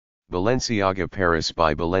Balenciaga Paris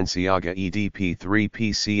by Balenciaga EDP 3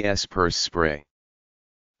 PCS Purse Spray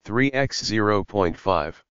 3x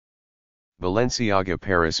 0.5. Balenciaga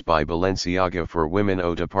Paris by Balenciaga for Women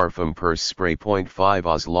Eau de Parfum Purse Spray 0.5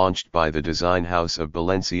 Oz launched by the design house of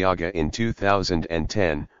Balenciaga in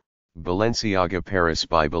 2010. Balenciaga Paris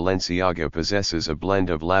by Balenciaga possesses a blend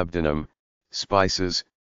of labdanum, spices,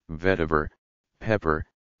 vetiver, pepper,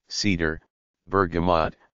 cedar,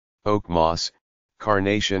 bergamot, oakmoss,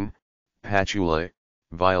 carnation, patchouli,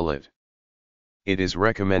 violet. It is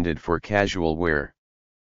recommended for casual wear.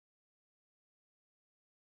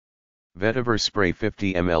 Vetiver Spray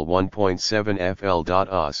 50 ml 1.7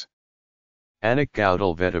 Fl.Oz. Annick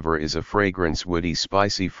Goutal Vetiver is a fragrance woody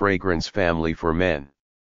spicy fragrance family for men.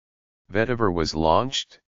 Vetiver was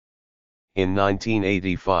launched in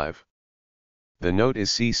 1985. The note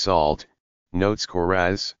is sea salt, notes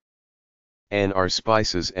Coraz. N are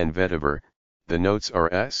spices and vetiver, the notes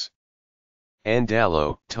are S.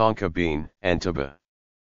 Ndalo, tonka bean, and taba.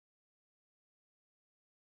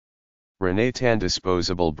 ReneeTan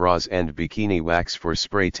Disposable Bras&Bikini Wax for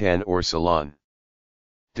spray tan or salon.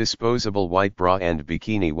 Disposable White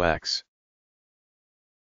Bra&Bikini Wax.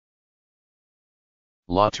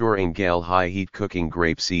 La Tourangelle High Heat Cooking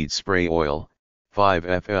Grapeseed Spray Oil,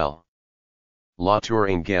 5 fl. La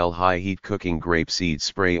Tourangelle High Heat Cooking Grapeseed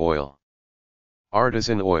Spray Oil.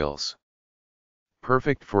 Artisan Oils.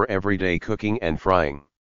 Perfect for everyday cooking and frying.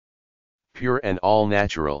 Pure and all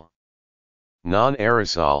natural.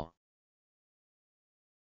 Non-aerosol.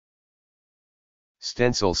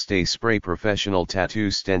 Stencil Stay Spray Professional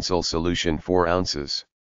Tattoo Stencil Solution 4 ounces.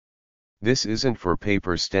 This isn't for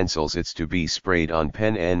paper stencils, it's to be sprayed on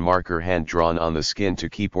pen and marker hand drawn on the skin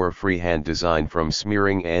to keep your freehand design from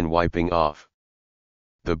smearing and wiping off.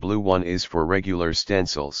 The blue one is for regular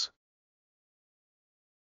stencils.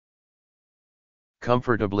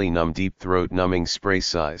 Comfortably Numb Deep Throat Numbing Spray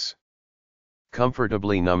Size.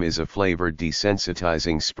 Comfortably Numb is a flavored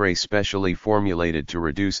desensitizing spray specially formulated to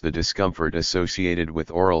reduce the discomfort associated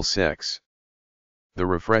with oral sex. The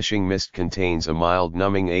refreshing mist contains a mild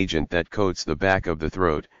numbing agent that coats the back of the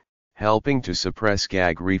throat, helping to suppress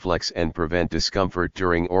gag reflex and prevent discomfort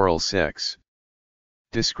during oral sex.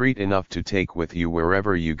 Discreet enough to take with you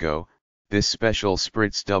wherever you go, this special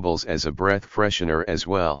spritz doubles as a breath freshener as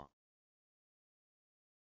well.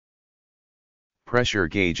 Pressure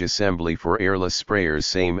Gauge Assembly for Airless Sprayers,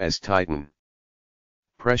 same as Titan.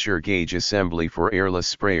 Pressure Gauge Assembly for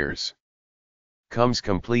Airless Sprayers. Comes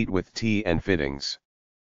complete with T and fittings.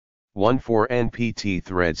 1/4 NPT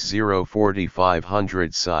threads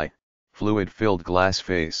 04500 SI, fluid-filled glass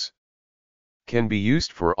face. Can be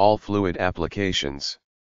used for all fluid applications.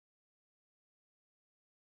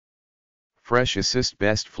 Fresh Assist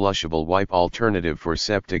Best Flushable Wipe Alternative for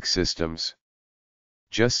Septic Systems.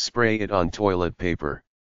 Just spray it on toilet paper.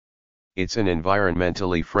 It's an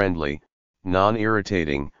environmentally friendly,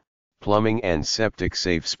 non-irritating, plumbing and septic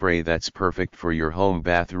safe spray that's perfect for your home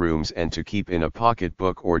bathrooms and to keep in a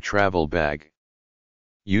pocketbook or travel bag.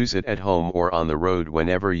 Use it at home or on the road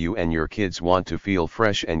whenever you and your kids want to feel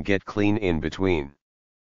fresh and get clean in between.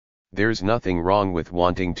 There's nothing wrong with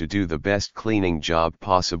wanting to do the best cleaning job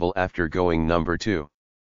possible after going number 2.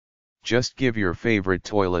 Just give your favorite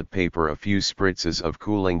toilet paper a few spritzes of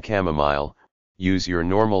cooling chamomile, use your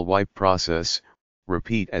normal wipe process,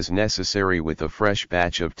 repeat as necessary with a fresh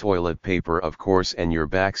batch of toilet paper of course, and your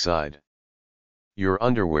backside. Your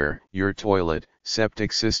underwear, your toilet,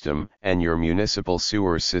 septic system, and your municipal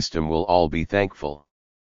sewer system will all be thankful.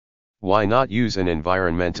 Why not use an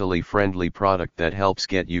environmentally friendly product that helps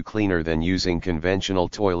get you cleaner than using conventional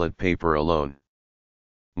toilet paper alone?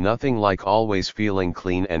 Nothing like always feeling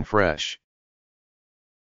clean and fresh.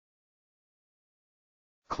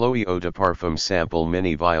 Chloe Eau de Parfum Sample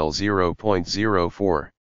Mini Vial 0.04.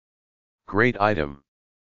 Great item.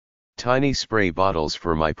 Tiny spray bottles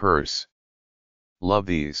for my purse. Love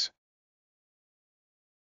these.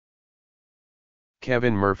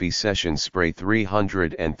 Kevin Murphy Session Spray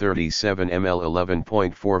 337 ml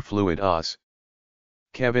 11.4 Fl.Oz.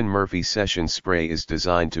 Kevin Murphy Session Spray is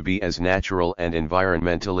designed to be as natural and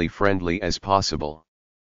environmentally friendly as possible.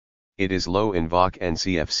 It is low in VOC and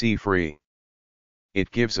CFC free.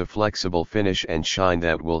 It gives a flexible finish and shine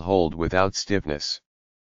that will hold without stiffness.